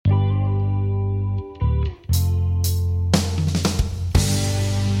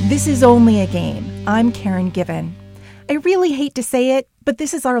This is Only a Game. I'm Karen Given. I really hate to say it, but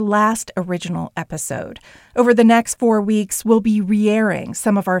this is our last original episode. Over the next 4 weeks, we'll be re-airing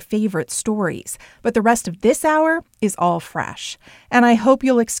some of our favorite stories, but the rest of this hour is all fresh. And I hope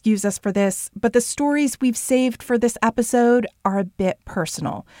you'll excuse us for this, but the stories we've saved for this episode are a bit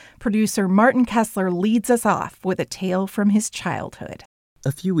personal. Producer Martin Kessler leads us off with a tale from his childhood.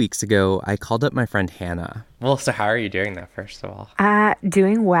 A few weeks ago, I called up my friend Hannah. Well, so how are you doing that, first of all?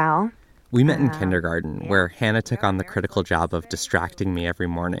 Doing well. We met in kindergarten, where Hannah took on the critical job of distracting me every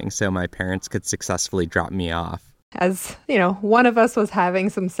morning so my parents could successfully drop me off. As, one of us was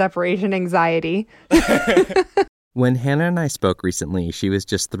having some separation anxiety. When Hannah and I spoke recently, she was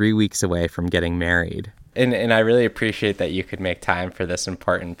just 3 weeks away from getting married. And I really appreciate that you could make time for this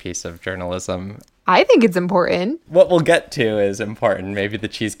important piece of journalism. I think it's important. What we'll get to is important. Maybe the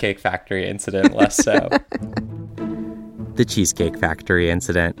Cheesecake Factory incident less so. The Cheesecake Factory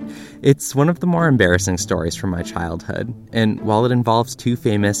incident. It's one of the more embarrassing stories from my childhood. And while it involves two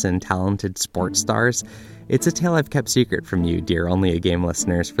famous and talented sports stars, it's a tale I've kept secret from you, dear Only a Game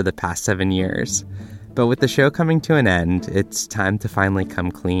listeners, for the past 7 years. But with the show coming to an end, it's time to finally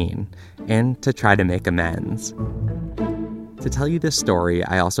come clean and to try to make amends. To tell you this story,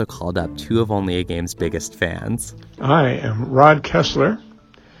 I also called up two of Only a Game's biggest fans. I am Rod Kessler.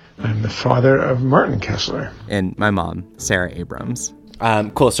 I'm the father of Martin Kessler. And my mom, Sarah Abrams.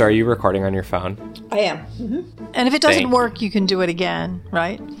 Cool. So are you recording on your phone? I am. Mm-hmm. And if it doesn't work, you can do it again,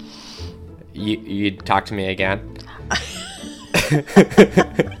 right? You'd talk to me again?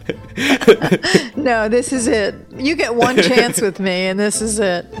 No, this is it. You get one chance with me, and this is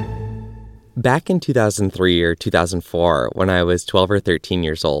it. Back in 2003 or 2004, when I was 12 or 13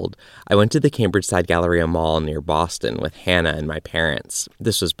 years old, I went to the Cambridge Side Galleria Mall near Boston with Hannah and my parents.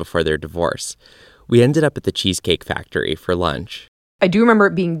 This was before their divorce. We ended up at the Cheesecake Factory for lunch. I do remember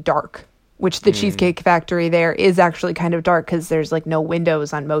it being dark, which the Cheesecake Factory there is actually kind of dark because there's no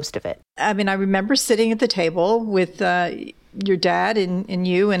windows on most of it. I mean, I remember sitting at the table with your dad and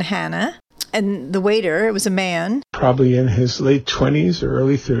you and Hannah. And the waiter, it was a man. Probably in his late 20s or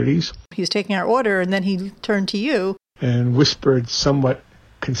early 30s. He was taking our order, and then he turned to you. And whispered somewhat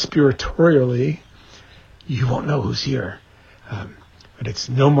conspiratorially, "You won't know who's here. But it's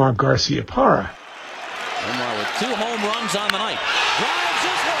Nomar Garciaparra." Nomar with 2 home runs on the night. Drives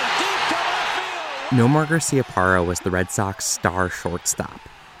this one deep to left field. Nomar Garciaparra was the Red Sox star shortstop.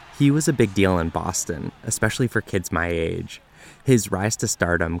 He was a big deal in Boston, especially for kids my age. His rise to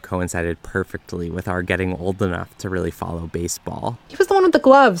stardom coincided perfectly with our getting old enough to really follow baseball. He was the one with the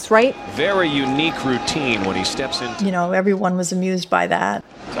gloves, right? Very unique routine when he steps into... everyone was amused by that.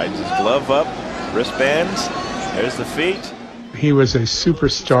 Tightens his glove up, wristbands, there's the feet. He was a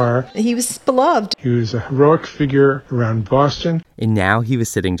superstar. He was beloved. He was a heroic figure around Boston. And now he was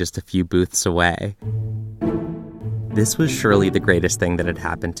sitting just a few booths away. This was surely the greatest thing that had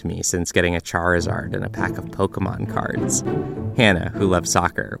happened to me since getting a Charizard and a pack of Pokemon cards. Hannah, who loved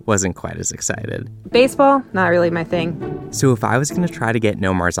soccer, wasn't quite as excited. Baseball? Not really my thing. So if I was going to try to get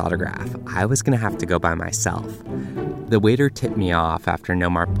Nomar's autograph, I was going to have to go by myself. The waiter tipped me off after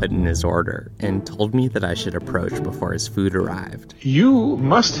Nomar put in his order and told me that I should approach before his food arrived. You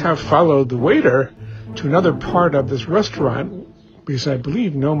must have followed the waiter to another part of this restaurant because I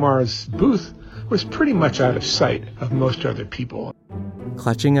believe Nomar's booth was pretty much out of sight of most other people.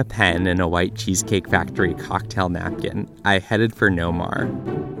 Clutching a pen and a white Cheesecake Factory cocktail napkin, I headed for Nomar.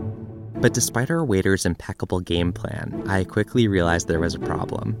 But despite our waiter's impeccable game plan, I quickly realized there was a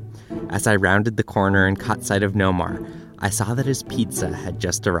problem. As I rounded the corner and caught sight of Nomar, I saw that his pizza had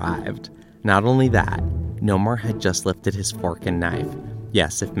just arrived. Not only that, Nomar had just lifted his fork and knife.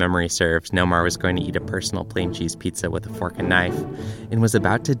 Yes, if memory serves, Nomar was going to eat a personal plain cheese pizza with a fork and knife, and was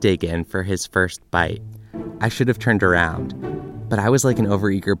about to dig in for his first bite. I should have turned around, but I was like an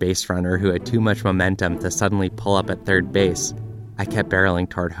overeager base runner who had too much momentum to suddenly pull up at third base. I kept barreling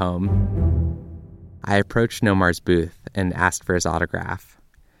toward home. I approached Nomar's booth and asked for his autograph.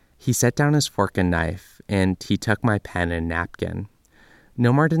 He set down his fork and knife, and he took my pen and napkin.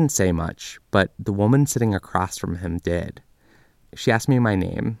 Nomar didn't say much, but the woman sitting across from him did. She asked me my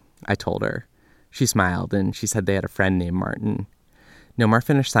name. I told her. She smiled, and she said they had a friend named Martin. Nomar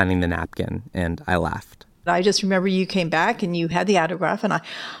finished signing the napkin, and I left. I just remember you came back and you had the autograph, and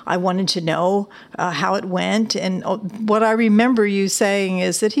I wanted to know how it went. And what I remember you saying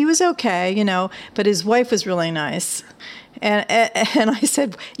is that he was okay, but his wife was really nice. And I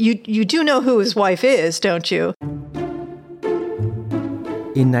said, you do know who his wife is, don't you?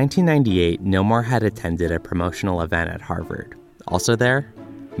 In 1998, Nomar had attended a promotional event at Harvard. Also there,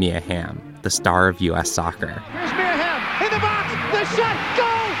 Mia Hamm, the star of U.S. soccer. Here's Mia Hamm in the box. The shot,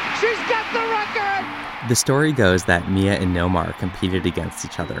 goal! The story goes that Mia and Nomar competed against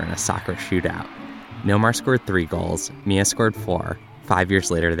each other in a soccer shootout. Nomar scored 3 goals, Mia scored 4. 5 years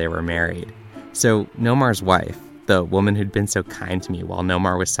later, they were married. So Nomar's wife, the woman who'd been so kind to me while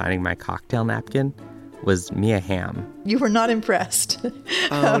Nomar was signing my cocktail napkin, was Mia Hamm. You were not impressed.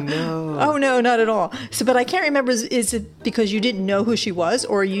 Oh, no. Oh, no, not at all. So, but I can't remember, is it because you didn't know who she was,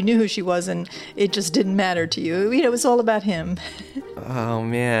 or you knew who she was and it just didn't matter to you? You know, it was all about him. Oh,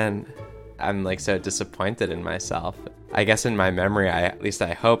 man. I'm like so disappointed in myself. I guess in my memory, at least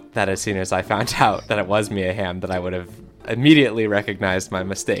I hope that as soon as I found out that it was Mia Hamm, that I would have immediately recognized my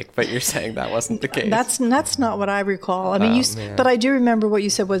mistake. But you're saying that wasn't the case. That's not what I recall. I mean, but I do remember what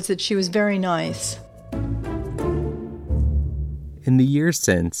you said was that she was very nice. In the years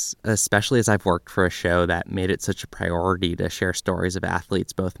since, especially as I've worked for a show that made it such a priority to share stories of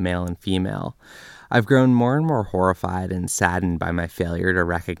athletes, both male and female, I've grown more and more horrified and saddened by my failure to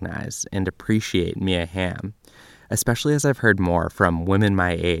recognize and appreciate Mia Hamm, especially as I've heard more from women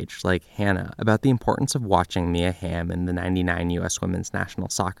my age, like Hannah, about the importance of watching Mia Hamm and the 99 U.S. women's national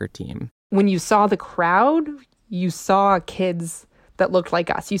soccer team. When you saw the crowd, you saw kids that looked like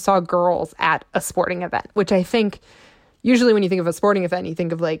us. You saw girls at a sporting event, which I think usually when you think of a sporting event, you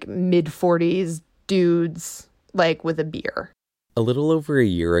think of like mid-40s dudes like with a beer. A little over a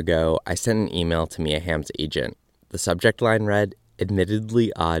year ago, I sent an email to Mia Hamm's agent. The subject line read,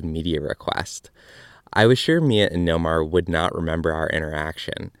 "Admittedly odd media request." I was sure Mia and Nomar would not remember our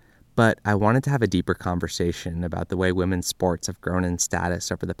interaction, but I wanted to have a deeper conversation about the way women's sports have grown in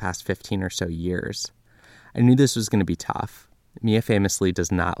status over the past 15 or so years. I knew this was going to be tough. Mia famously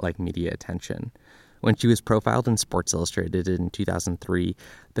does not like media attention. When she was profiled in Sports Illustrated in 2003,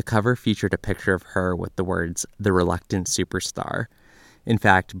 the cover featured a picture of her with the words, "The Reluctant Superstar." In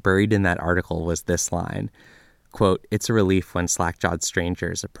fact, buried in that article was this line, quote, "It's a relief when slack-jawed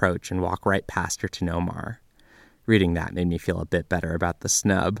strangers approach and walk right past her to Nomar." Reading that made me feel a bit better about the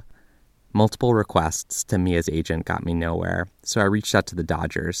snub. Multiple requests to Mia's agent got me nowhere, so I reached out to the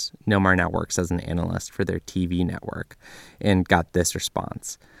Dodgers. Nomar now works as an analyst for their TV network, and got this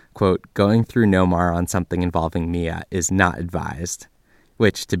response. Quote, "Going through Nomar on something involving Mia is not advised."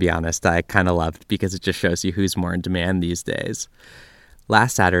 Which, to be honest, I kind of loved because it just shows you who's more in demand these days.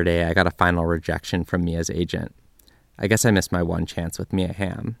 Last Saturday, I got a final rejection from Mia's agent. I guess I missed my one chance with Mia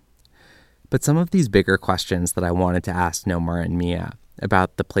Hamm. But some of these bigger questions that I wanted to ask Nomar and Mia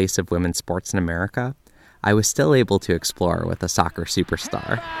about the place of women's sports in America, I was still able to explore with a soccer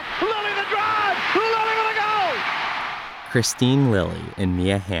superstar. Kristine Lilly and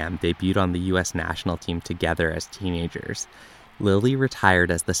Mia Hamm debuted on the U.S. national team together as teenagers. Lilly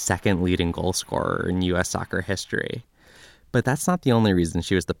retired as the second leading goal scorer in U.S. soccer history. But that's not the only reason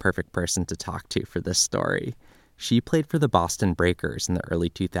she was the perfect person to talk to for this story. She played for the Boston Breakers in the early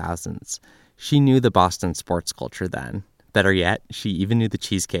 2000s. She knew the Boston sports culture then. Better yet, she even knew the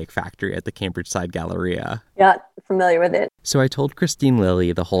Cheesecake Factory at the Cambridge Side Galleria. Yeah, familiar with it. So I told Kristine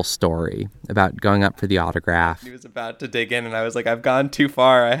Lilly the whole story about going up for the autograph. He was about to dig in, and I was like, I've gone too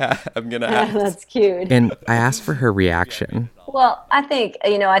far. I'm going to ask. That's cute. And I asked for her reaction. Well, I think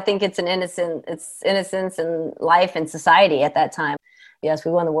it's innocence in life and society at that time. Yes,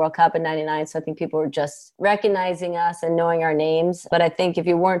 we won the World Cup in 99, so I think people were just recognizing us and knowing our names. But I think if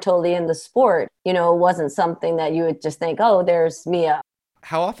you weren't totally in the sport, it wasn't something that you would just think, oh, there's Mia.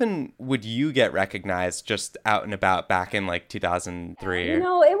 How often would you get recognized just out and about back in like 2003? It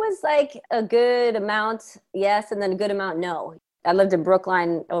was like a good amount, yes, and then a good amount, no. I lived in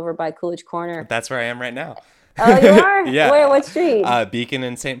Brookline over by Coolidge Corner. That's where I am right now. Oh, you are? Yeah. Where? What street? Beacon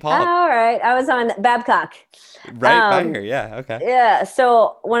in St. Paul. Oh, all right. I was on Babcock. Right by here. Yeah. Okay. Yeah.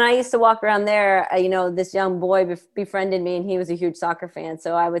 So when I used to walk around there, this young boy befriended me, and he was a huge soccer fan.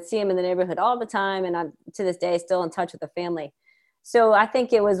 So I would see him in the neighborhood all the time. And I'm to this day still in touch with the family. So I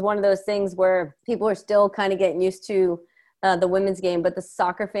think it was one of those things where people are still kind of getting used to the women's game, but the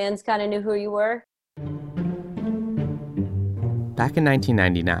soccer fans kind of knew who you were. Back in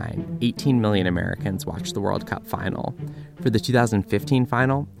 1999, 18 million Americans watched the World Cup final. For the 2015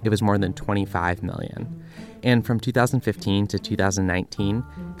 final, it was more than 25 million. And from 2015 to 2019,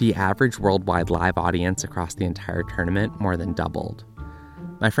 the average worldwide live audience across the entire tournament more than doubled.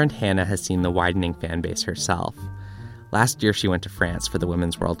 My friend Hannah has seen the widening fan base herself. Last year, she went to France for the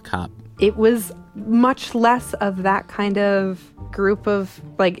Women's World Cup. It was much less of that kind of group of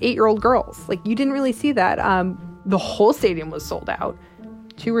 8-year-old girls. You didn't really see that. The whole stadium was sold out.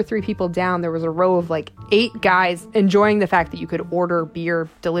 2 or 3 people down, there was a row of 8 guys enjoying the fact that you could order beer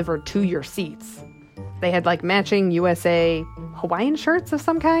delivered to your seats. They had matching USA Hawaiian shirts of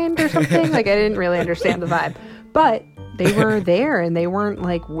some kind or something. I didn't really understand the vibe. But they were there, and they weren't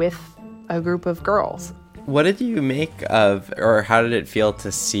with a group of girls. What did you make of, or how did it feel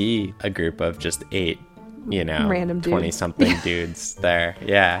to see a group of just 8, random dudes, 20-something dudes there?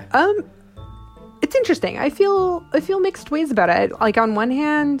 Yeah. It's interesting. I feel mixed ways about it. Like, on one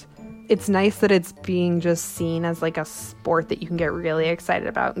hand, it's nice that it's being just seen as like a sport that you can get really excited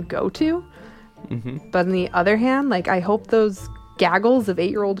about and go to. Mm-hmm. But on the other hand, like, I hope those gaggles of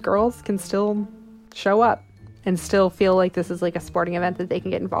 8-year-old girls can still show up and still feel like this is like a sporting event that they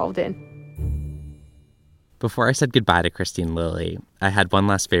can get involved in. Before I said goodbye to Christine Lilly, I had one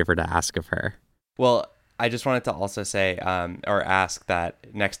last favor to ask of her. Well, I just wanted to also say, or ask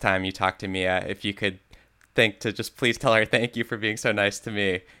that next time you talk to Mia, if you could think to just please tell her thank you for being so nice to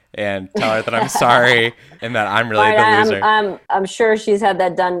me, and tell her that I'm sorry and that I'm really the loser. I'm sure she's had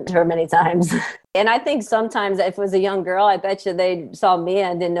that done to her many times. And I think sometimes if it was a young girl, I bet you they saw Mia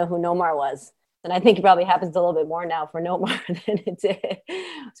and didn't know who Nomar was. And I think it probably happens a little bit more now for Nomar than it did,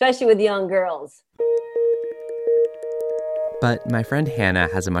 especially with young girls. But my friend Hannah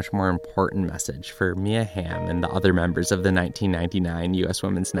has a much more important message for Mia Hamm and the other members of the 1999 U.S.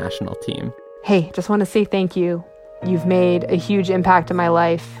 Women's National Team. Hey, just want to say thank you. You've made a huge impact in my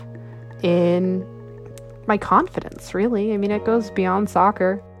life, in my confidence, really. I mean, it goes beyond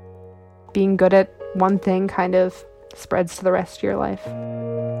soccer. Being good at one thing kind of spreads to the rest of your life.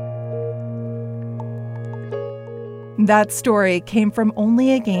 That story came from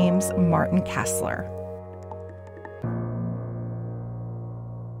Only a Game's Martin Kessler.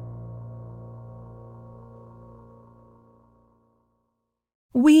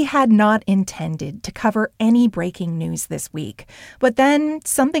 We had not intended to cover any breaking news this week, but then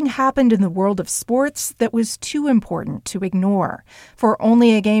something happened in the world of sports that was too important to ignore. For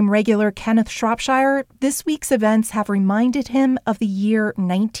Only a Game regular Kenneth Shropshire, this week's events have reminded him of the year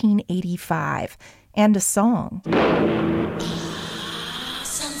 1985 and a song.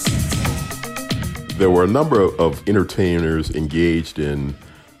 There were a number of entertainers engaged in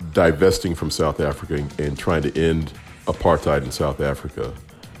divesting from South Africa and trying to end apartheid in South Africa.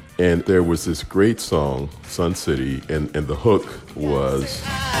 And there was this great song, Sun City, and the hook was...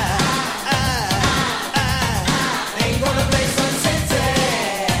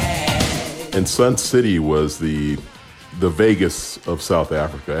 And Sun City was the Vegas of South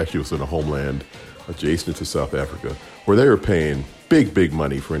Africa. Actually, it was in a homeland adjacent to South Africa, where they were paying big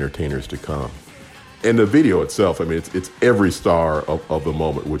money for entertainers to come. And the video itself, I mean, it's every star of the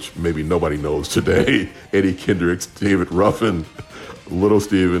moment, which maybe nobody knows today. Eddie Kendricks, David Ruffin, Little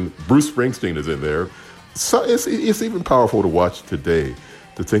Steven, Bruce Springsteen is in there. So it's even powerful to watch today,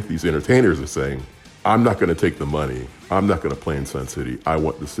 to think these entertainers are saying, I'm not going to take the money. I'm not going to play in Sun City. I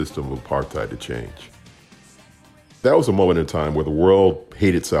want the system of apartheid to change. That was a moment in time where the world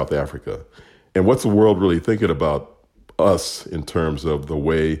hated South Africa. And what's the world really thinking about us in terms of the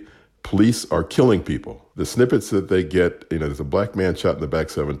way police are killing people? The snippets that they get, there's a black man shot in the back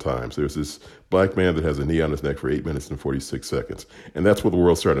 7 times. There's this black man that has a knee on his neck for 8 minutes and 46 seconds. And that's what the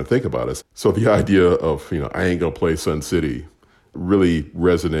world's starting to think about us. So the idea of, I ain't going to play Sun City really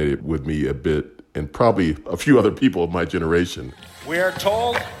resonated with me a bit, and probably a few other people of my generation. We are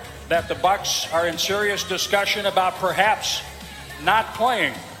told that the Bucks are in serious discussion about perhaps not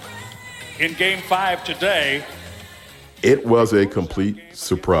playing in Game 5 today. It was a complete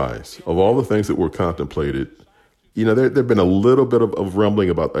surprise. Of all the things that were contemplated, there'd been a little bit of rumbling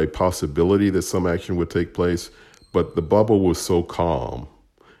about a possibility that some action would take place, but the bubble was so calm.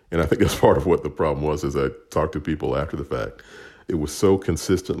 And I think that's part of what the problem was as I talked to people after the fact. It was so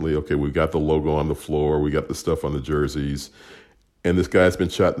consistently, okay, we got the logo on the floor, we got the stuff on the jerseys, and this guy's been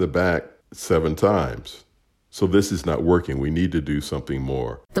shot in the back 7 times. So this is not working. We need to do something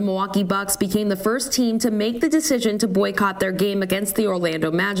more. The Milwaukee Bucks became the first team to make the decision to boycott their game against the Orlando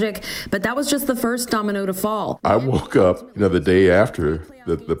Magic, but that was just the first domino to fall. I woke up, the day after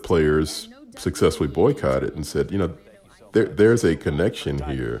the players successfully boycotted and said, there's a connection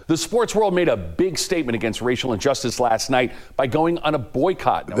here. The sports world made a big statement against racial injustice last night by going on a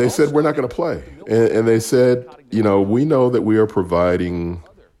boycott. They said, we're not going to play. And they said, we know that we are providing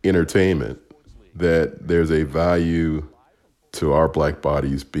entertainment, that there's a value to our black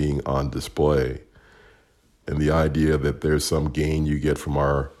bodies being on display. And the idea that there's some gain you get from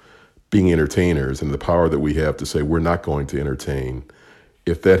our being entertainers and the power that we have to say we're not going to entertain,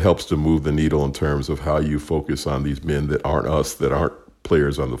 if that helps to move the needle in terms of how you focus on these men that aren't us, that aren't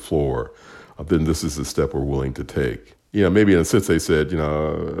players on the floor, then this is the step we're willing to take. Maybe in a sense they said,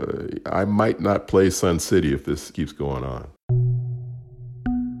 I might not play Sun City if this keeps going on.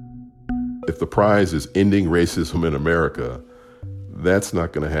 If the prize is ending racism in America, that's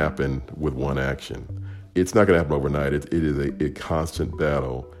not going to happen with one action. It's not going to happen overnight. It is a constant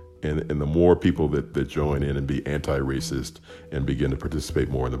battle And the more people that join in and be anti-racist and begin to participate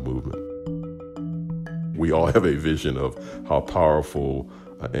more in the movement. We all have a vision of how powerful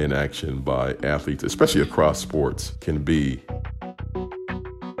inaction by athletes, especially across sports, can be.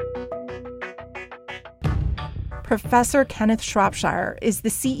 Professor Kenneth Shropshire is the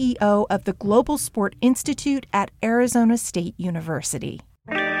CEO of the Global Sport Institute at Arizona State University.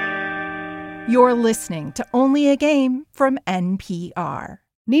 You're listening to Only a Game from NPR.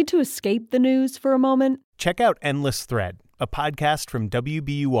 Need to escape the news for a moment? Check out Endless Thread, a podcast from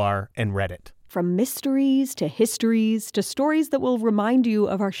WBUR and Reddit. From mysteries to histories to stories that will remind you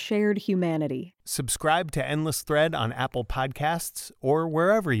of our shared humanity. Subscribe to Endless Thread on Apple Podcasts or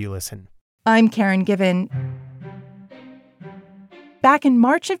wherever you listen. I'm Karen Given. Back in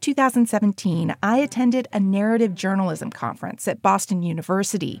March of 2017, I attended a narrative journalism conference at Boston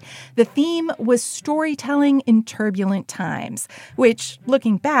University. The theme was storytelling in turbulent times, which,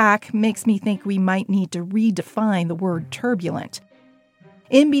 looking back, makes me think we might need to redefine the word turbulent.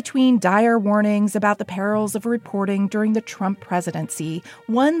 In between dire warnings about the perils of reporting during the Trump presidency,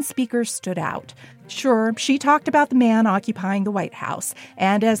 one speaker stood out. Sure, she talked about the man occupying the White House,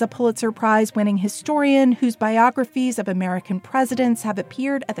 and as a Pulitzer Prize-winning historian whose biographies of American presidents have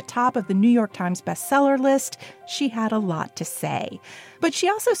appeared at the top of the New York Times bestseller list, she had a lot to say. But she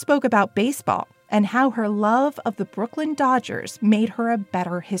also spoke about baseball and how her love of the Brooklyn Dodgers made her a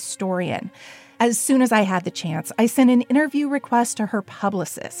better historian. As soon as I had the chance, I sent an interview request to her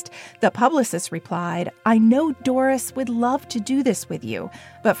publicist. The publicist replied, "I know Doris would love to do this with you,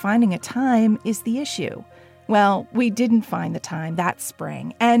 but finding a time is the issue." Well, we didn't find the time that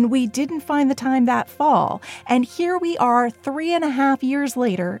spring, and we didn't find the time that fall. And here we are 3.5 years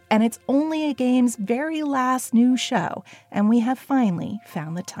later, and it's Only a Game's very last new show, and we have finally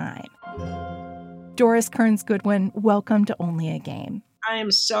found the time. Doris Kearns Goodwin, welcome to Only a Game. I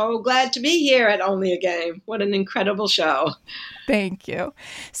am so glad to be here at Only a Game. What an incredible show. Thank you.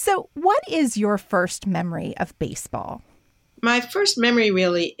 So what is your first memory of baseball? My first memory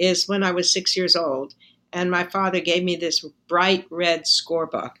really is when I was 6 years old, and my father gave me this bright red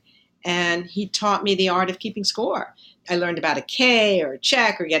scorebook, and he taught me the art of keeping score. I learned about a K or a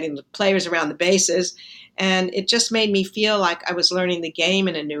check or getting the players around the bases, and it just made me feel like I was learning the game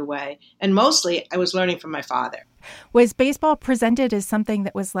in a new way. And mostly I was learning from my father. Was baseball presented as something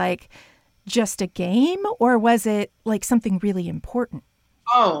that was like just a game, or was it like something really important?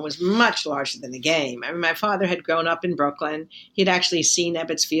 Oh, it was much larger than a game. I mean, my father had grown up in Brooklyn. He'd actually seen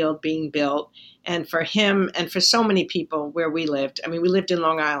Ebbets Field being built. And for him and for so many people where we lived, I mean, we lived in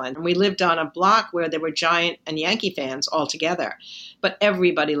Long Island, and we lived on a block where there were Giant and Yankee fans all together. But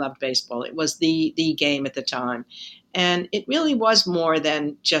everybody loved baseball. It was the game at the time. And it really was more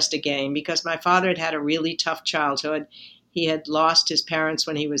than just a game, because my father had had a really tough childhood. He had lost his parents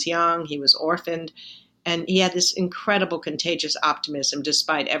when he was young. He was orphaned. And he had this incredible contagious optimism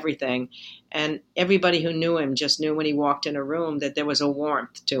despite everything. And everybody who knew him just knew when he walked in a room that there was a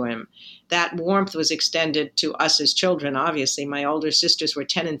warmth to him. That warmth was extended to us as children, obviously. My older sisters were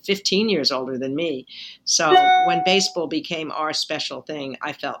 10 and 15 years older than me. So when baseball became our special thing,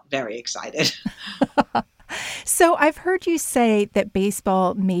 I felt very excited. So I've heard you say that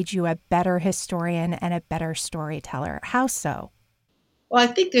baseball made you a better historian and a better storyteller. How so? Well, I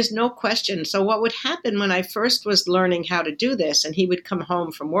think there's no question. So what would happen when I first was learning how to do this, and he would come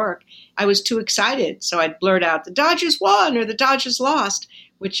home from work, I was too excited. So I'd blurt out, "The Dodgers won," or "The Dodgers lost,"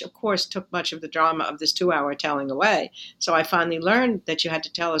 which of course took much of the drama of this 2-hour telling away. So I finally learned that you had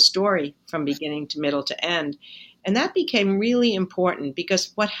to tell a story from beginning to middle to end. And that became really important,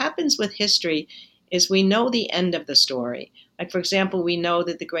 because what happens with history is we know the end of the story. Like, for example, we know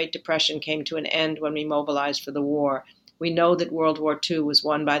that the Great Depression came to an end when we mobilized for the war. We know that World War II was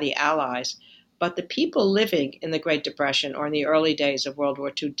won by the Allies. But the people living in the Great Depression or in the early days of World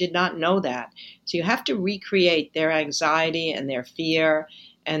War II did not know that. So you have to recreate their anxiety and their fear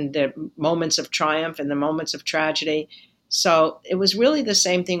and the moments of triumph and the moments of tragedy. So it was really the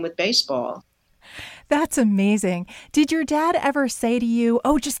same thing with baseball. That's amazing. Did your dad ever say to you,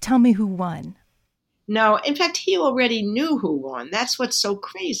 "Oh, just tell me who won"? No, in fact, he already knew who won. That's what's so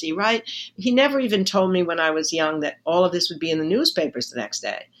crazy, right? He never even told me when I was young that all of this would be in the newspapers the next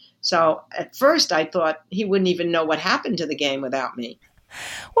day. So at first I thought he wouldn't even know what happened to the game without me.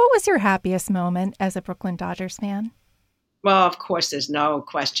 What was your happiest moment as a Brooklyn Dodgers fan? Well, of course, there's no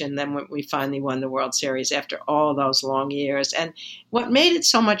question then when we finally won the World Series after all those long years. And what made it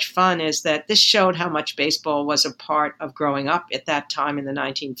so much fun is that this showed how much baseball was a part of growing up at that time in the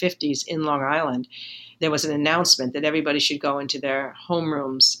 1950s in Long Island. There was an announcement that everybody should go into their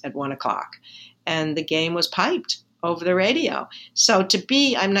homerooms at 1 o'clock. And the game was piped over the radio. So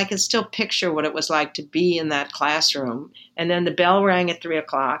I can still picture what it was like to be in that classroom. And then the bell rang at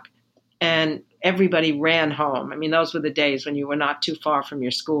 3:00 and everybody ran home. I mean, those were the days when you were not too far from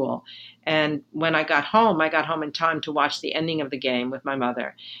your school. And when I got home in time to watch the ending of the game with my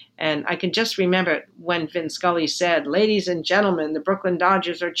mother. And I can just remember when Vin Scully said, "Ladies and gentlemen, the Brooklyn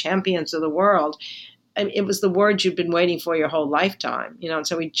Dodgers are champions of the world." I mean, it was the words you've been waiting for your whole lifetime, and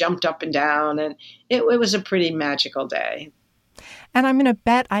so we jumped up and down, and it was a pretty magical day. And I'm going to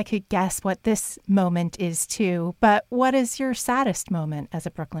bet I could guess what this moment is too, but what is your saddest moment as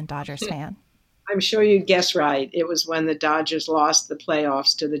a Brooklyn Dodgers fan? I'm sure you'd guess right. It was when the Dodgers lost the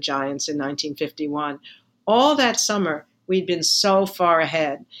playoffs to the Giants in 1951. All that summer, we'd been so far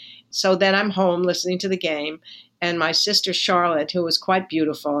ahead. So then I'm home listening to the game, and my sister Charlotte, who was quite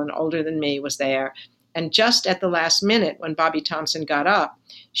beautiful and older than me, was there. And just at the last minute, when Bobby Thomson got up,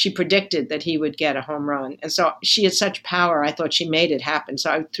 she predicted that he would get a home run. And so she had such power, I thought she made it happen.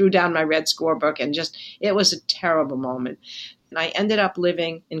 So I threw down my red scorebook and it was a terrible moment. And I ended up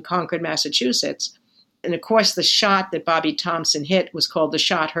living in Concord, Massachusetts. And of course, the shot that Bobby Thomson hit was called the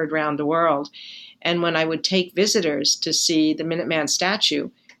shot heard round the world. And when I would take visitors to see the Minuteman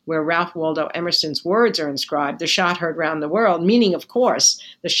statue, where Ralph Waldo Emerson's words are inscribed, the shot heard round the world, meaning, of course,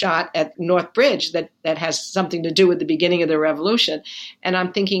 the shot at North Bridge that has something to do with the beginning of the revolution. And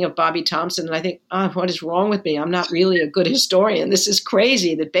I'm thinking of Bobby Thomson, and I think, what is wrong with me? I'm not really a good historian. This is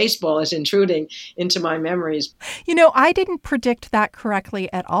crazy that baseball is intruding into my memories. I didn't predict that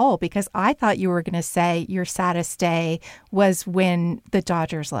correctly at all, because I thought you were going to say your saddest day was when the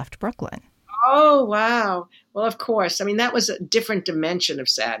Dodgers left Brooklyn. Oh, wow. Well, of course. I mean, that was a different dimension of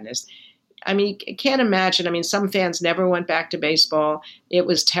sadness. I mean, I can't imagine. I mean, some fans never went back to baseball. It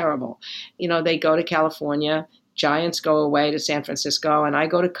was terrible. They go to California, Giants go away to San Francisco, and I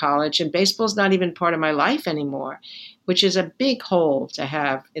go to college, and baseball's not even part of my life anymore, which is a big hole to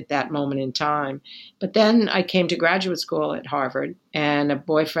have at that moment in time. But then I came to graduate school at Harvard, and a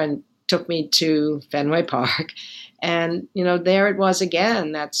boyfriend took me to Fenway Park. And, there it was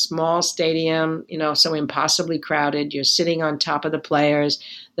again, that small stadium, so impossibly crowded. You're sitting on top of the players.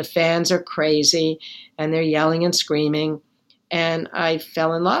 The fans are crazy and they're yelling and screaming. And I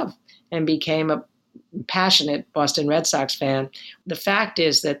fell in love and became a passionate Boston Red Sox fan. The fact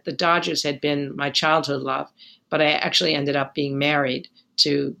is that the Dodgers had been my childhood love, but I actually ended up being married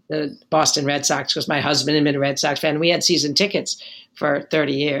to the Boston Red Sox because my husband had been a Red Sox fan. We had season tickets for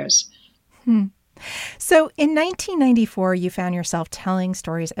 30 years. So in 1994, you found yourself telling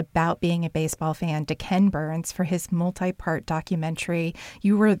stories about being a baseball fan to Ken Burns for his multi-part documentary.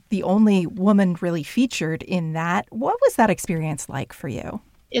 You were the only woman really featured in that. What was that experience like for you?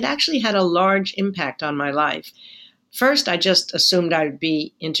 It actually had a large impact on my life. First, I just assumed I would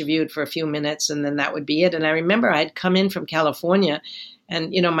be interviewed for a few minutes and then that would be it. And I remember I'd come in from California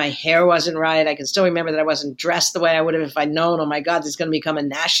and, my hair wasn't right. I can still remember that I wasn't dressed the way I would have if I'd known, oh my God, this is going to become a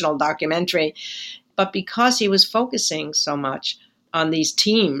national documentary. But because he was focusing so much on these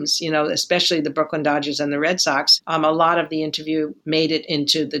teams, especially the Brooklyn Dodgers and the Red Sox, a lot of the interview made it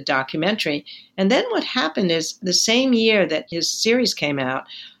into the documentary. And then what happened is the same year that his series came out,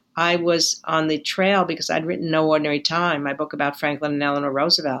 I was on the trail because I'd written No Ordinary Time, my book about Franklin and Eleanor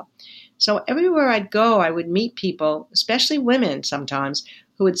Roosevelt. So everywhere I'd go, I would meet people, especially women sometimes,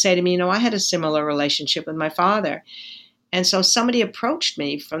 who would say to me, I had a similar relationship with my father. And so somebody approached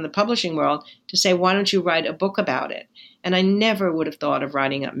me from the publishing world to say, why don't you write a book about it? And I never would have thought of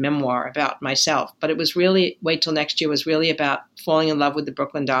writing a memoir about myself. But it was really, wait till next year, was really about falling in love with the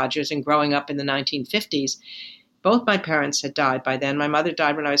Brooklyn Dodgers and growing up in the 1950s. Both my parents had died by then. My mother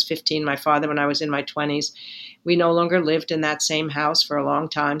died when I was 15, my father when I was in my 20s. We no longer lived in that same house for a long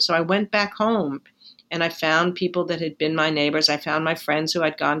time. So I went back home and I found people that had been my neighbors. I found my friends who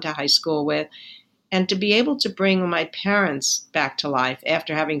I'd gone to high school with. And to be able to bring my parents back to life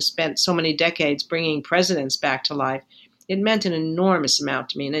after having spent so many decades bringing presidents back to life, it meant an enormous amount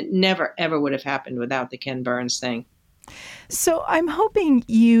to me. And it never, ever would have happened without the Ken Burns thing. So I'm hoping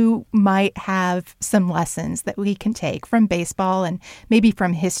you might have some lessons that we can take from baseball and maybe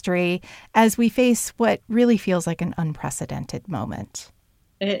from history as we face what really feels like an unprecedented moment.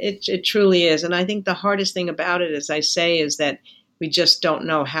 It truly is. And I think the hardest thing about it, as I say, is that we just don't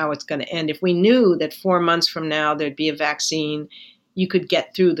know how it's going to end. If we knew that 4 months from now there'd be a vaccine, you could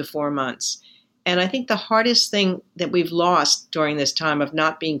get through the 4 months. And I think the hardest thing that we've lost during this time of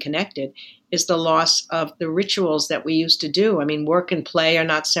not being connected is the loss of the rituals that we used to do. I mean, work and play are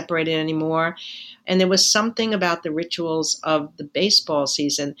not separated anymore. And there was something about the rituals of the baseball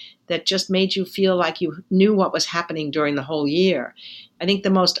season that just made you feel like you knew what was happening during the whole year. I think the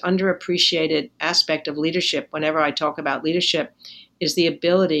most underappreciated aspect of leadership, whenever I talk about leadership, is the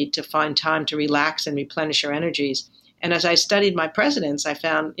ability to find time to relax and replenish your energies. And as I studied my presidents, I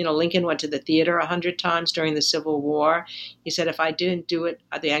found, Lincoln went to the theater 100 times during the Civil War. He said, if I didn't do it,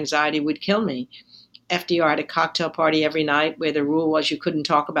 the anxiety would kill me. FDR had a cocktail party every night where the rule was you couldn't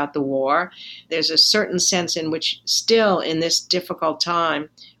talk about the war. There's a certain sense in which still in this difficult time,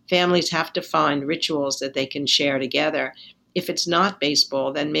 families have to find rituals that they can share together. If it's not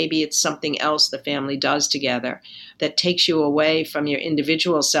baseball, then maybe it's something else the family does together that takes you away from your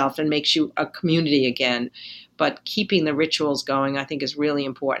individual self and makes you a community again. But keeping the rituals going, I think, is really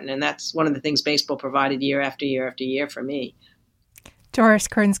important. And that's one of the things baseball provided year after year after year for me. Doris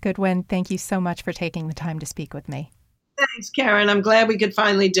Kearns Goodwin, thank you so much for taking the time to speak with me. Thanks, Karen. I'm glad we could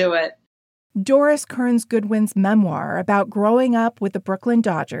finally do it. Doris Kearns Goodwin's memoir about growing up with the Brooklyn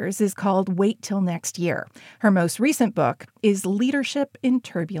Dodgers is called Wait Till Next Year. Her most recent book is Leadership in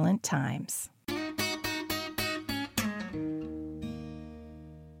Turbulent Times.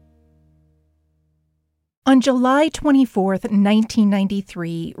 On July 24th,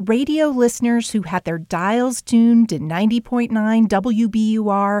 1993, radio listeners who had their dials tuned to 90.9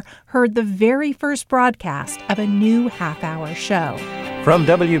 WBUR heard the very first broadcast of a new half-hour show. From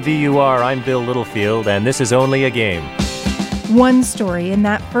WBUR, I'm Bill Littlefield, and this is Only a Game. One story in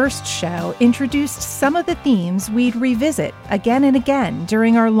that first show introduced some of the themes we'd revisit again and again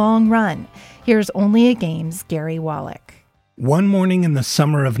during our long run. Here's Only a Game's Gary Wallach. One morning in the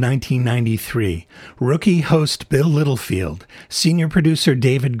summer of 1993, rookie host Bill Littlefield, senior producer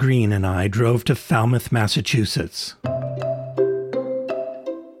David Green, and I drove to Falmouth, Massachusetts.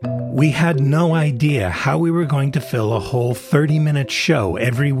 We had no idea how we were going to fill a whole 30-minute show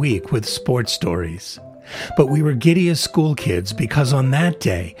every week with sports stories. But we were giddy as school kids because on that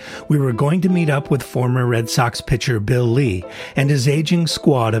day, we were going to meet up with former Red Sox pitcher Bill Lee and his aging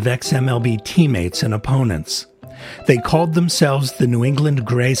squad of ex-MLB teammates and opponents. They called themselves the New England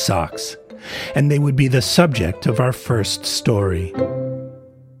Gray Sox, and they would be the subject of our first story.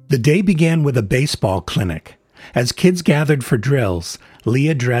 The day began with a baseball clinic. As kids gathered for drills, Lee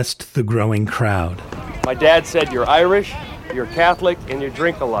addressed the growing crowd. My dad said, you're Irish, you're Catholic, and you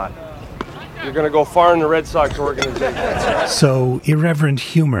drink a lot. You're going to go far in the Red Sox organization. So, irreverent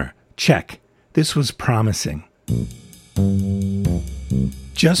humor, check. This was promising.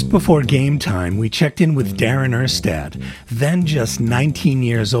 Just before game time, we checked in with Darren Erstad, then just 19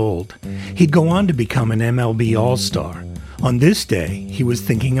 years old. He'd go on to become an MLB All-Star. On this day, he was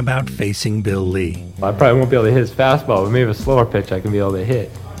thinking about facing Bill Lee. I probably won't be able to hit his fastball, but maybe a slower pitch I can be able to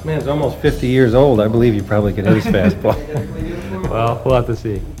hit. Man's almost 50 years old. I believe you probably could hit his fastball. Well, we'll have to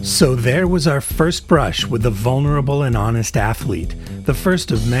see. So there was our first brush with the vulnerable and honest athlete, the first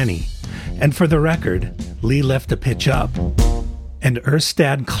of many. And for the record, Lee left a pitch up, and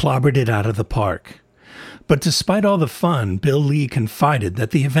Erstad clobbered it out of the park. But despite all the fun, Bill Lee confided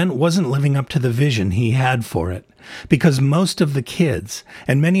that the event wasn't living up to the vision he had for it, because most of the kids,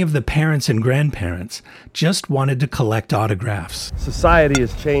 and many of the parents and grandparents, just wanted to collect autographs. Society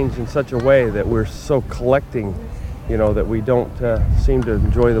has changed in such a way that we're so collecting, that we don't seem to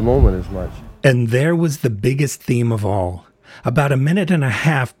enjoy the moment as much. And there was the biggest theme of all. About a minute and a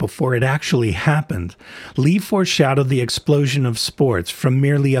half before it actually happened, Lee foreshadowed the explosion of sports from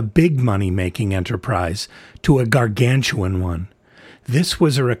merely a big money-making enterprise to a gargantuan one. This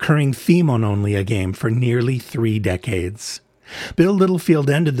was a recurring theme on Only a Game for nearly 3 decades. Bill Littlefield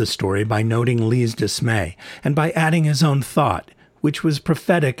ended the story by noting Lee's dismay and by adding his own thought, which was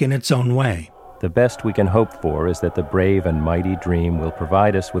prophetic in its own way. The best we can hope for is that the brave and mighty dream will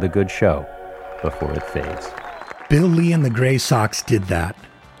provide us with a good show before it fades. Bill Lee and the Gray Sox did that.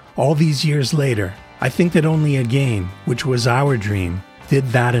 All these years later, I think that Only a Game, which was our dream, did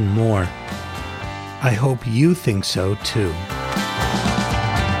that and more. I hope you think so too.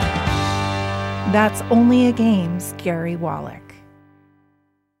 That's Only a Game's Gary Wallach.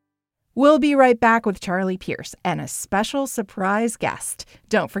 We'll be right back with Charlie Pierce and a special surprise guest.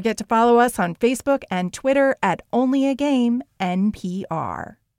 Don't forget to follow us on Facebook and Twitter at Only a Game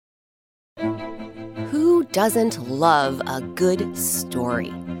NPR. Who doesn't love a good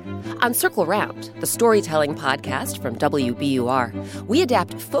story? On Circle Round, the storytelling podcast from WBUR, we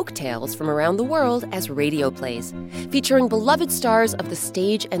adapt folk tales from around the world as radio plays, featuring beloved stars of the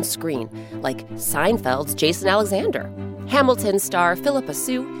stage and screen, like Seinfeld's Jason Alexander, Hamilton star Philippa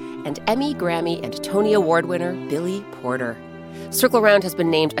Sue, and Emmy, Grammy, and Tony Award winner Billy Porter. Circle Around has been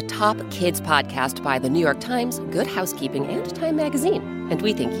named a top kids podcast by The New York Times, Good Housekeeping, and Time Magazine, and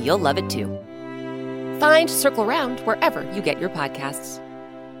we think you'll love it too. Find Circle Around wherever you get your podcasts.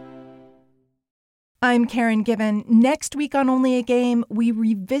 I'm Karen Given. Next week on Only a Game, we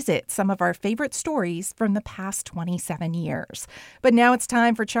revisit some of our favorite stories from the past 27 years. But now it's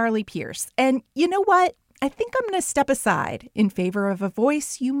time for Charlie Pierce. And you know what? I think I'm going to step aside in favor of a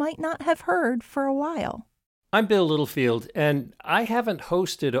voice you might not have heard for a while. I'm Bill Littlefield, and I haven't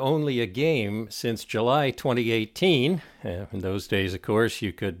hosted Only a Game since July 2018. In those days, of course,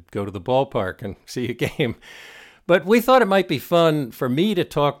 you could go to the ballpark and see a game. But we thought it might be fun for me to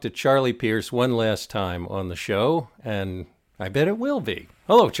talk to Charlie Pierce one last time on the show, and I bet it will be.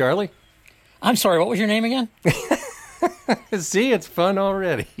 Hello, Charlie. I'm sorry, what was your name again? See, it's fun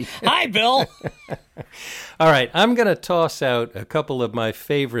already. Hi, Bill. All right, I'm going to toss out a couple of my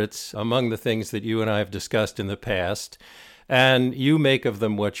favorites among the things that you and I have discussed in the past, and you make of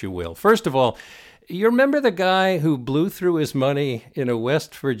them what you will. First of all, you remember the guy who blew through his money in a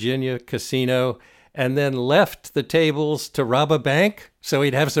West Virginia casino and then left the tables to rob a bank so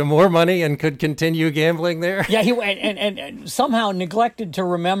he'd have some more money and could continue gambling there? Yeah, he and somehow neglected to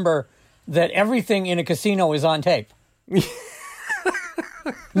remember that everything in a casino is on tape.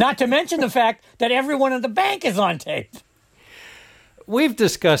 Not to mention the fact that everyone at the bank is on tape. We've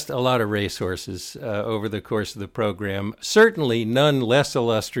discussed a lot of racehorses over the course of the program. Certainly none less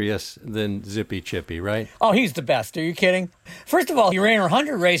illustrious than Zippy Chippy, right? Oh, he's the best. Are you kidding? First of all, he ran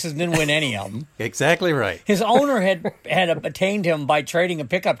 100 races and didn't win any of them. Exactly right. His owner had attained him by trading a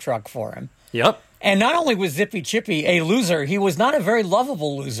pickup truck for him. Yep. And not only was Zippy Chippy a loser, he was not a very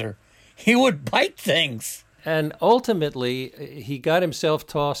lovable loser. He would bite things. And ultimately, he got himself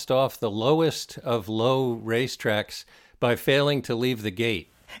tossed off the lowest of low racetracks by failing to leave the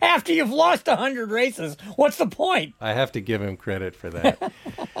gate. After you've lost 100 races, what's the point? I have to give him credit for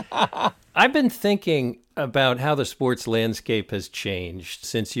that. I've been thinking about how the sports landscape has changed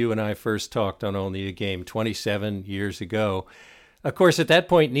since you and I first talked on Only a Game 27 years ago. Of course, at that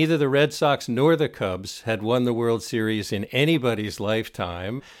point, neither the Red Sox nor the Cubs had won the World Series in anybody's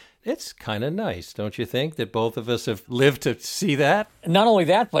lifetime. It's kind of nice, don't you think, that both of us have lived to see that? Not only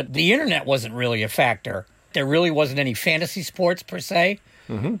that, but the internet wasn't really a factor. There really wasn't any fantasy sports per se.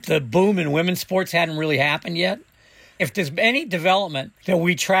 Mm-hmm. The boom in women's sports hadn't really happened yet. If there's any development that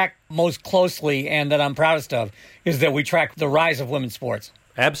we track most closely and that I'm proudest of, is that we track the rise of women's sports.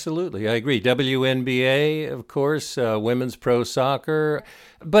 Absolutely, I agree. WNBA, of course, women's pro soccer,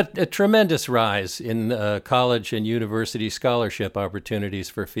 but a tremendous rise in college and university scholarship opportunities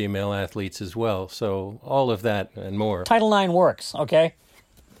for female athletes as well. So all of that and more. Title IX works, okay?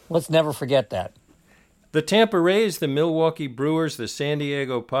 Let's never forget that. The Tampa Rays, the Milwaukee Brewers, the San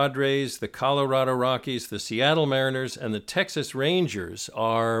Diego Padres, the Colorado Rockies, the Seattle Mariners, and the Texas Rangers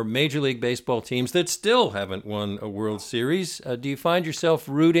are Major League Baseball teams that still haven't won a World Series. Do you find yourself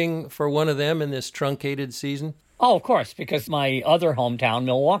rooting for one of them in this truncated season? Oh, of course, because my other hometown,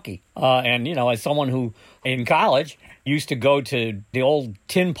 Milwaukee. And, you know, as someone who, in college, used to go to the old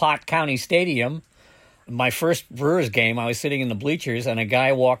Tin Pot County Stadium, my first Brewers game, I was sitting in the bleachers, and a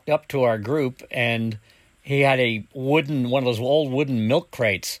guy walked up to our group, and he had one of those old wooden milk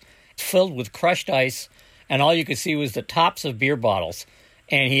crates filled with crushed ice, and all you could see was the tops of beer bottles.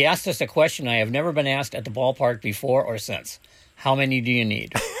 And he asked us a question I have never been asked at the ballpark before or since. How many do you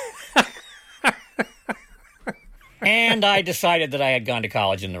need? And I decided that I had gone to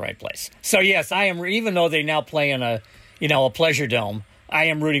college in the right place. So yes, I am, even though they now play in a pleasure dome, I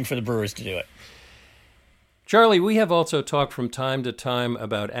am rooting for the Brewers to do it. Charlie, we have also talked from time to time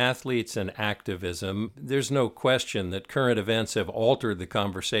about athletes and activism. There's no question that current events have altered the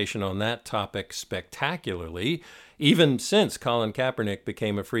conversation on that topic spectacularly. Even since Colin Kaepernick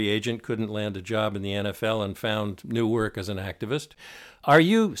became a free agent, couldn't land a job in the NFL, and found new work as an activist. Are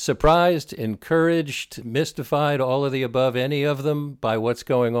you surprised, encouraged, mystified, all of the above, any of them, by what's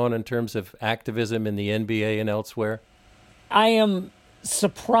going on in terms of activism in the NBA and elsewhere? I am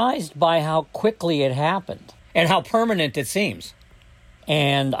surprised by how quickly it happened and how permanent it seems.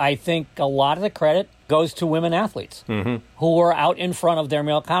 And I think a lot of the credit goes to women athletes who are out in front of their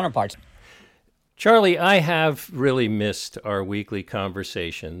male counterparts. Charlie, I have really missed our weekly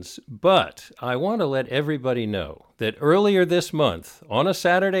conversations, but I want to let everybody know that earlier this month, on a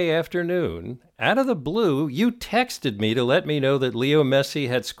Saturday afternoon, out of the blue, you texted me to let me know that Leo Messi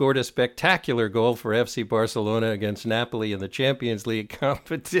had scored a spectacular goal for FC Barcelona against Napoli in the Champions League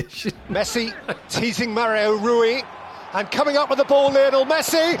competition. Messi teasing Mario Rui, and coming up with the ball, Lionel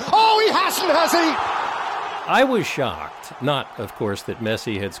Messi. Oh, he hasn't, has he? I was shocked, not, of course, that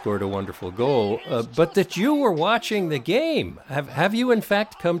Messi had scored a wonderful goal, but that you were watching the game. Have you, in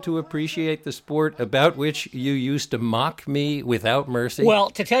fact, come to appreciate the sport about which you used to mock me without mercy? Well,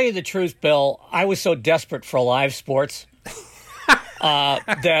 to tell you the truth, Bill, I was so desperate for live sports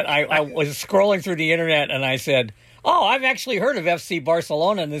that I was scrolling through the internet and I said, oh, I've actually heard of FC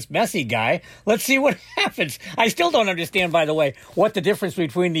Barcelona and this Messi guy. Let's see what happens. I still don't understand, by the way, what the difference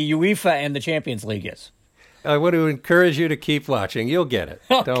between the UEFA and the Champions League is. I want to encourage you to keep watching. You'll get it.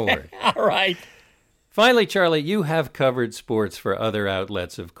 Okay. Don't worry. All right. Finally, Charlie, you have covered sports for other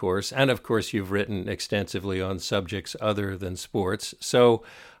outlets, of course, and of course you've written extensively on subjects other than sports. So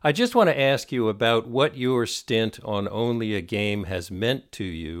I just want to ask you about what your stint on Only a Game has meant to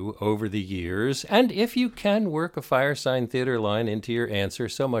you over the years, and if you can work a Firesign Theater line into your answer,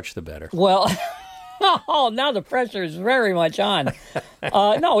 so much the better. Well, now the pressure is very much on.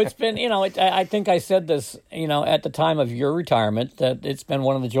 No, it's been, I think I said this, at the time of your retirement, that it's been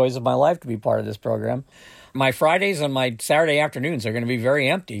one of the joys of my life to be part of this program. My Fridays and my Saturday afternoons are going to be very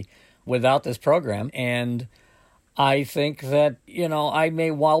empty without this program. And I think that, I may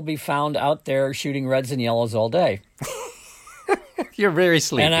well be found out there shooting reds and yellows all day. You're very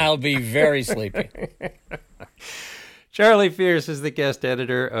sleepy. And I'll be very sleepy. Charlie Fierce is the guest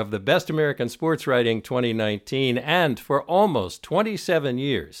editor of the Best American Sports Writing 2019, and for almost 27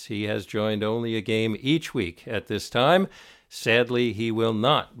 years, he has joined Only a Game each week at this time. Sadly, he will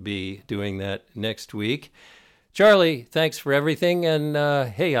not be doing that next week. Charlie, thanks for everything, and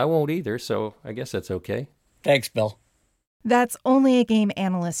hey, I won't either, so I guess that's okay. Thanks, Bill. That's Only a Game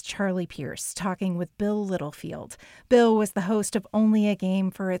analyst Charlie Pierce talking with Bill Littlefield. Bill was the host of Only a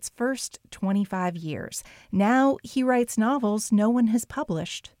Game for its first 25 years. Now he writes novels no one has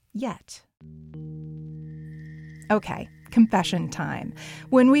published yet. Okay, confession time.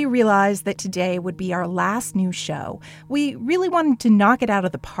 When we realized that today would be our last new show, we really wanted to knock it out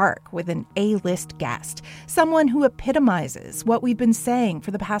of the park with an A-list guest, someone who epitomizes what we've been saying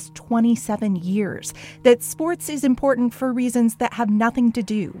for the past 27 years, that sports is important for reasons that have nothing to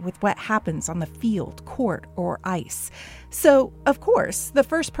do with what happens on the field, court, or ice. So, of course, the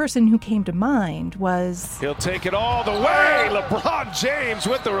first person who came to mind was... He'll take it all the way! LeBron James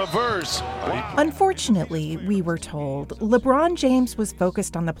with the reverse. Unfortunately, we were told, LeBron James was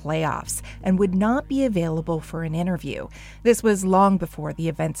focused on the playoffs and would not be available for an interview. This was long before the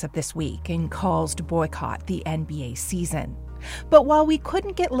events of this week and calls to boycott the NBA season. But while we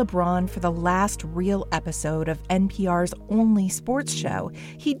couldn't get LeBron for the last real episode of NPR's only sports show,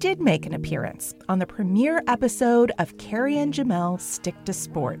 he did make an appearance on the premiere episode of Carrie and Jamel Stick to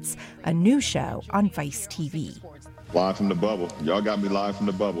Sports, a new show on Vice TV. Live from the bubble. Y'all got me live from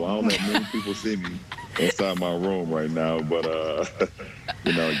the bubble. I don't know if many people see me inside my room right now, but,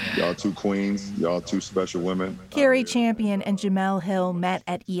 y'all two queens, y'all two special women. Carrie Champion and Jamel Hill met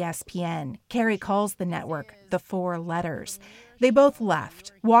at ESPN. Carrie calls the network the Four Letters. They both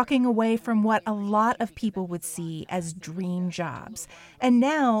left, walking away from what a lot of people would see as dream jobs. And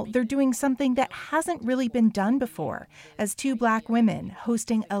now they're doing something that hasn't really been done before, as two Black women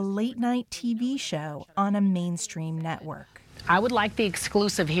hosting a late-night TV show on a mainstream network. I would like the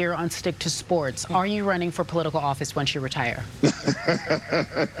exclusive here on Stick to Sports. Are you running for political office once you retire?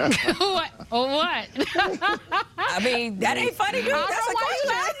 What? What? I mean, that ain't funny, dude. That's a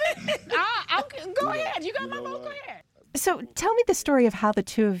question. Go ahead. You got my vote. Go ahead. So tell me the story of how the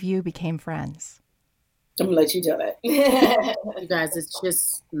two of you became friends. I'm going to let you tell that. You guys, it's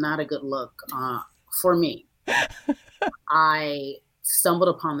just not a good look for me. I stumbled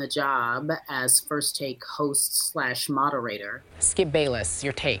upon the job as First Take host / moderator. Skip Bayless,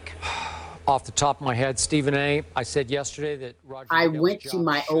 your take. Off the top of my head, Stephen A., I said yesterday that Roger... I went to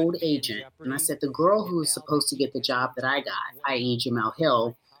my old agent and I said, the girl who was supposed to get the job that I got, i.e. Jamel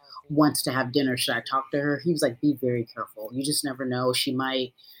Hill, wants to have dinner. Should I talk to her? He was like, be very careful. You just never know. She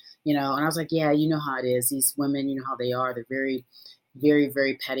might, and I was like, yeah, you know how it is. These women, you know how they are. They're very, very,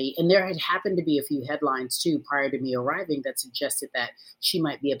 very petty. And there had happened to be a few headlines too prior to me arriving that suggested that she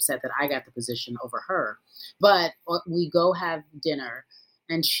might be upset that I got the position over her. But we go have dinner,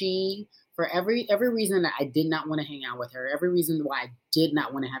 and she, for every reason that I did not want to hang out with her, every reason why I did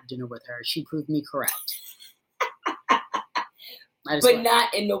not want to have dinner with her, she proved me correct. But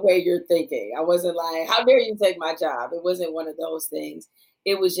not in the way you're thinking. I wasn't like, how dare you take my job? It wasn't one of those things.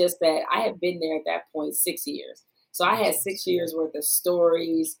 It was just that I had been there at that point 6 years. So I had 6 years worth of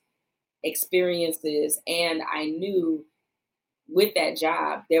stories, experiences, and I knew with that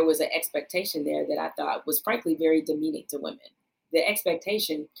job, there was an expectation there that I thought was frankly very demeaning to women. The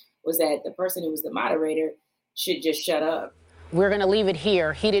expectation was that the person who was the moderator should just shut up. We're going to leave it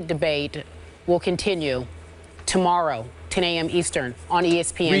here. Heated debate will continue tomorrow, 10 a.m. Eastern on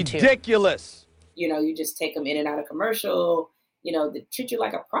ESPN2. Ridiculous. You just take them in and out of commercial, they treat you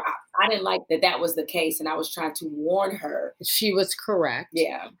like a prop. I didn't like that was the case, and I was trying to warn her. She was correct.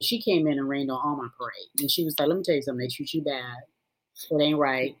 Yeah. She came in and rained on all my parade. And she was like, let me tell you something, they treat you bad. It ain't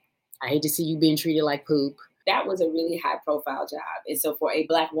right. I hate to see you being treated like poop. That was a really high profile job. And so for a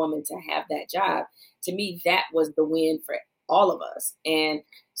Black woman to have that job, to me, that was the win for all of us. And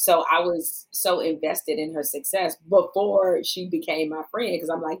so I was so invested in her success before she became my friend, because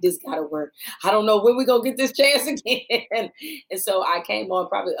I'm like, this gotta work. I don't know when we're gonna get this chance again. And so I came on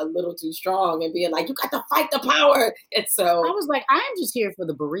probably a little too strong and being like, you got to fight the power. And so I was like, I'm just here for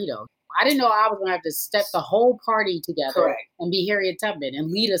the burrito. I didn't know I was gonna have to step the whole party together. Correct. And be Harriet Tubman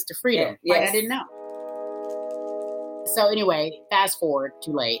and lead us to freedom. Yeah, Like yes. I didn't know. So anyway, fast forward,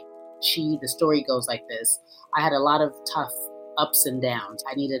 too late. The story goes like this. I had a lot of tough ups and downs.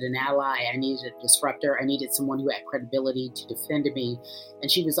 I needed an ally. I needed a disruptor. I needed someone who had credibility to defend me. And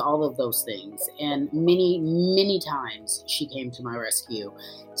she was all of those things. And many, many times she came to my rescue.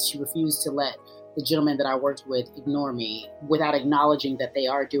 She refused to let the gentlemen that I worked with ignore me without acknowledging that they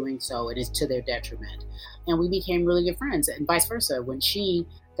are doing so. It is to their detriment. And we became really good friends, and vice versa. When she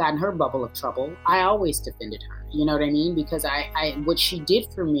got in her bubble of trouble, I always defended her. You know what I mean? Because I what she did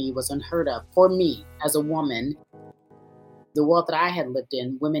for me was unheard of. For me, as a woman, the world that I had lived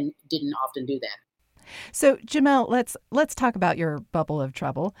in, women didn't often do that. So, Jemele, let's talk about your bubble of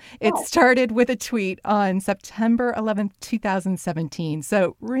trouble. It started with a tweet on September 11th, 2017.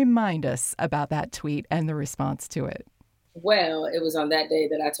 So remind us about that tweet and the response to it. Well, it was on that day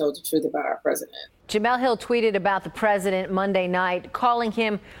that I told the truth about our president. Jemele Hill tweeted about the president Monday night, calling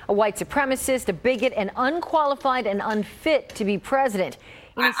him a white supremacist, a bigot, and unqualified and unfit to be president.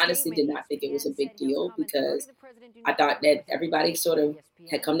 I honestly did not think it was a big deal, because I thought that everybody sort of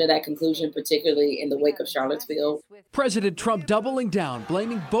had come to that conclusion, particularly in the wake of Charlottesville. President Trump doubling down,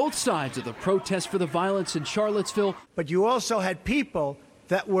 blaming both sides of the protest for the violence in Charlottesville. But you also had people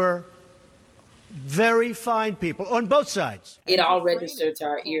that were very fine people on both sides. It all registered to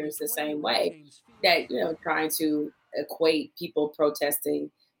our ears the same way, that, trying to equate people protesting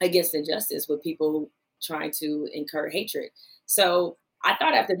against injustice with people trying to incur hatred. So I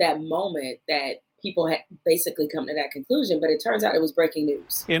thought after that moment that people had basically come to that conclusion, but it turns out it was breaking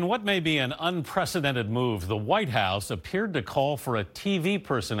news. In what may be an unprecedented move, the White House appeared to call for a TV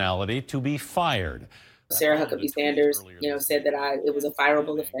personality to be fired. Sarah Huckabee Sanders, said that it was a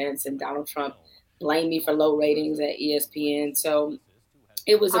fireable offense, and Donald Trump blamed me for low ratings at ESPN. So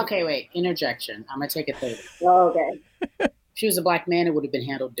it was wait, interjection. I'm gonna take it further. Oh, okay. If she was a Black man, it would have been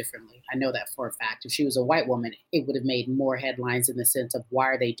handled differently. I know that for a fact. If she was a white woman, it would have made more headlines in the sense of why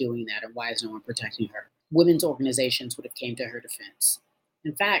are they doing that and why is no one protecting her? Women's organizations would have came to her defense.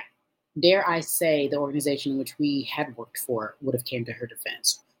 In fact, dare I say the organization in which we had worked for would have came to her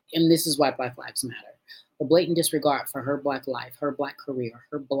defense. And this is why Black Lives Matter. The blatant disregard for her Black life, her Black career,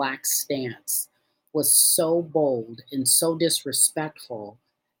 her Black stance was so bold and so disrespectful,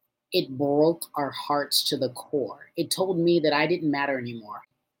 it broke our hearts to the core. It told me that I didn't matter anymore.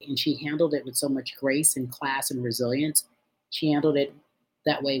 And she handled it with so much grace and class and resilience. She handled it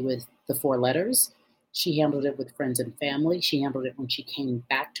that way with the 4 letters. She handled it with friends and family. She handled it when she came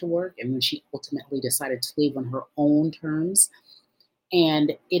back to work and when she ultimately decided to leave on her own terms.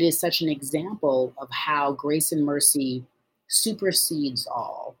 And it is such an example of how grace and mercy supersedes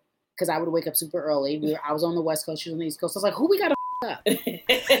all. Because I would wake up super early. I was on the West Coast, she was on the East Coast. I was like, who we got to up?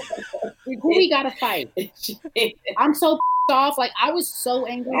 Who we got to fight? I'm so off. Like, I was so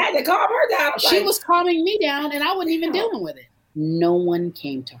angry. I had to calm her down. She was calming me down, and I wasn't even dealing with it. No one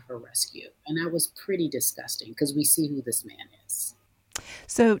came to her rescue. And that was pretty disgusting, because we see who this man is.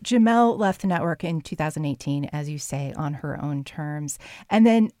 So Jemele left the network in 2018, as you say, on her own terms. And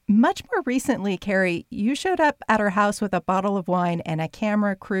then much more recently, Carrie, you showed up at her house with a bottle of wine and a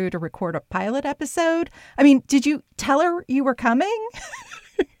camera crew to record a pilot episode. I mean, did you tell her you were coming?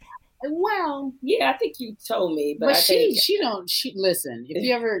 Well, yeah, I think you told me, but she listen. If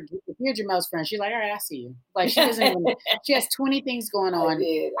you're Jemele's friend, she's like, all right, I see you. Like, she doesn't even. She has 20 things going on.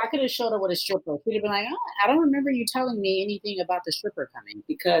 I could have showed her with a stripper. She'd have been like, I don't remember you telling me anything about the stripper coming.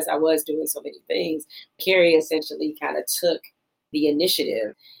 Because I was doing so many things, Carrie essentially kind of took the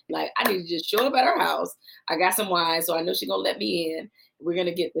initiative. Like, I need to just show up at her house. I got some wine, so I know she's gonna let me in. We're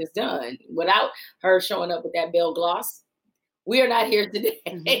gonna get this done. Without her showing up with that Belle Gloss, we are not here today.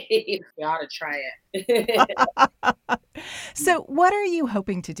 You ought to try it. So what are you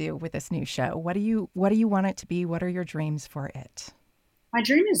hoping to do with this new show? What do you want it to be? What are your dreams for it? My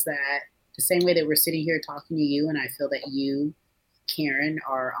dream is that the same way that we're sitting here talking to you, and I feel that you Karen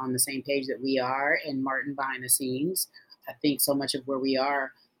are on the same page that we are, and Martin behind the scenes. I think so much of where we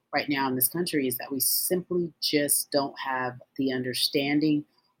are right now in this country is that we simply just don't have the understanding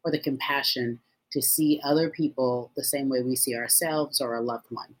or the compassion to see other people the same way we see ourselves or our loved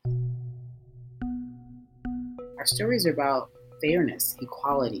one. Our stories are about fairness,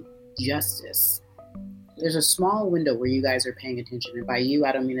 equality, justice. There's a small window where you guys are paying attention. And by you,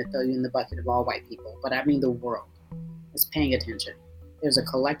 I don't mean to throw you in the bucket of all white people, but I mean the world is paying attention. There's a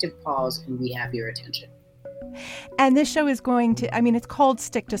collective pause, and we have your attention. And this show is going to, it's called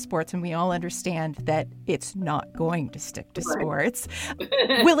Stick to Sports, and we all understand that it's not going to stick to sports.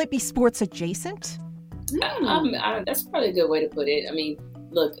 Will it be sports adjacent? That's probably a good way to put it.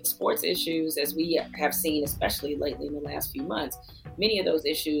 Look, sports issues, as we have seen, especially lately in the last few months, many of those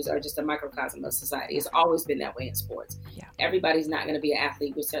issues are just a microcosm of society. It's always been that way in sports. Yeah. Everybody's not going to be an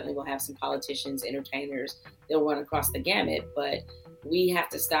athlete. We certainly will have some politicians, entertainers. They'll run across the gamut. But we have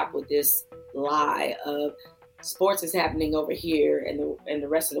to stop with this lie of sports is happening over here and the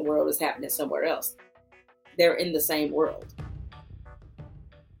rest of the world is happening somewhere else. They're in the same world.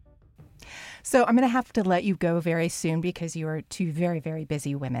 So I'm going to have to let you go very soon because you are two very, very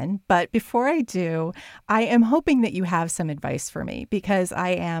busy women. But before I do, I am hoping that you have some advice for me because I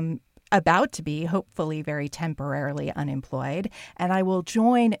am about to be hopefully very temporarily unemployed, and I will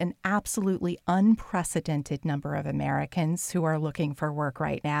join an absolutely unprecedented number of Americans who are looking for work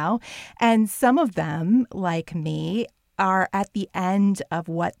right now. And some of them, like me, are at the end of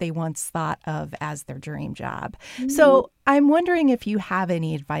what they once thought of as their dream job. Mm-hmm. So I'm wondering if you have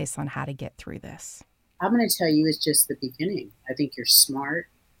any advice on how to get through this. I'm going to tell you it's just the beginning. I think you're smart,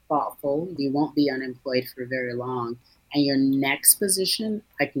 thoughtful. You won't be unemployed for very long. And your next position,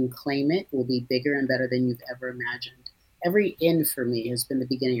 I can claim it, will be bigger and better than you've ever imagined. Every in for me has been the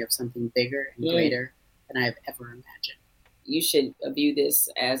beginning of something bigger and greater than I've ever imagined. You should view this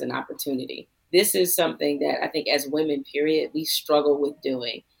as an opportunity. This is something that I think as women, period, we struggle with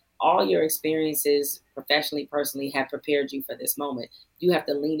doing. All your experiences professionally, personally have prepared you for this moment. You have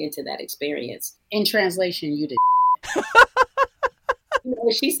to lean into that experience. In translation, you did.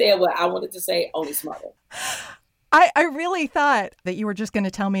 She said what I wanted to say, only smarter. I really thought that you were just going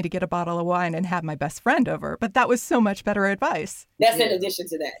to tell me to get a bottle of wine and have my best friend over, but that was so much better advice. That's in addition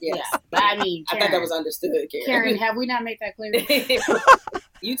to that, yes. Yeah. I thought that was understood, Karen. Karen, have we not made that clear?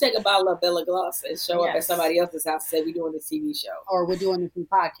 You take a bottle of Bella Gloss and show up at somebody else's house and say, we're doing this TV show. Or we're doing this new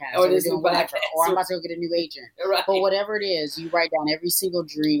podcast. Or this new podcast. Or I'm about to go get a new agent. Right. But whatever it is, you write down every single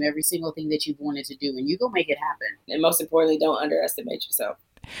dream, every single thing that you've wanted to do, and you go make it happen. And most importantly, don't underestimate yourself.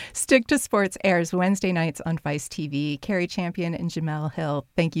 Stick to Sports airs Wednesday nights on Vice TV. Carrie Champion and Jemele Hill,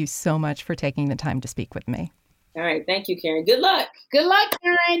 thank you so much for taking the time to speak with me. All right. Thank you, Karen. Good luck. Good luck,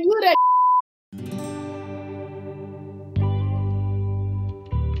 Karen. You that.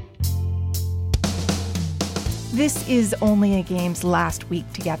 This is Only a Game's last week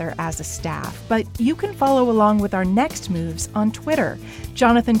together as a staff, but you can follow along with our next moves on Twitter.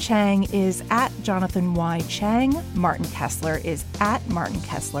 Jonathan Chang is at Jonathan Y. Chang. Martin Kessler is at Martin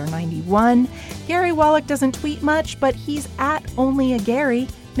Kessler91. Gary Wallach doesn't tweet much, but he's at Only a Gary.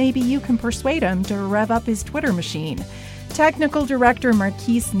 Maybe you can persuade him to rev up his Twitter machine. Technical Director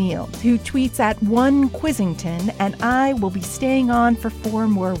Marquise Neal, who tweets at @1Quizington, and I will be staying on for 4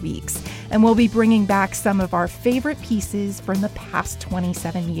 more weeks, and we'll be bringing back some of our favorite pieces from the past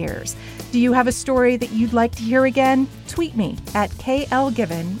 27 years. Do you have a story that you'd like to hear again? Tweet me at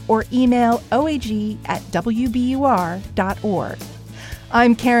KLGiven or email oag@wbur.org.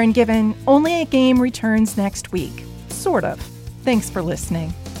 I'm Karen Given. Only a Game returns next week. Sort of. Thanks for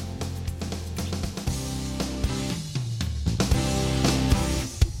listening.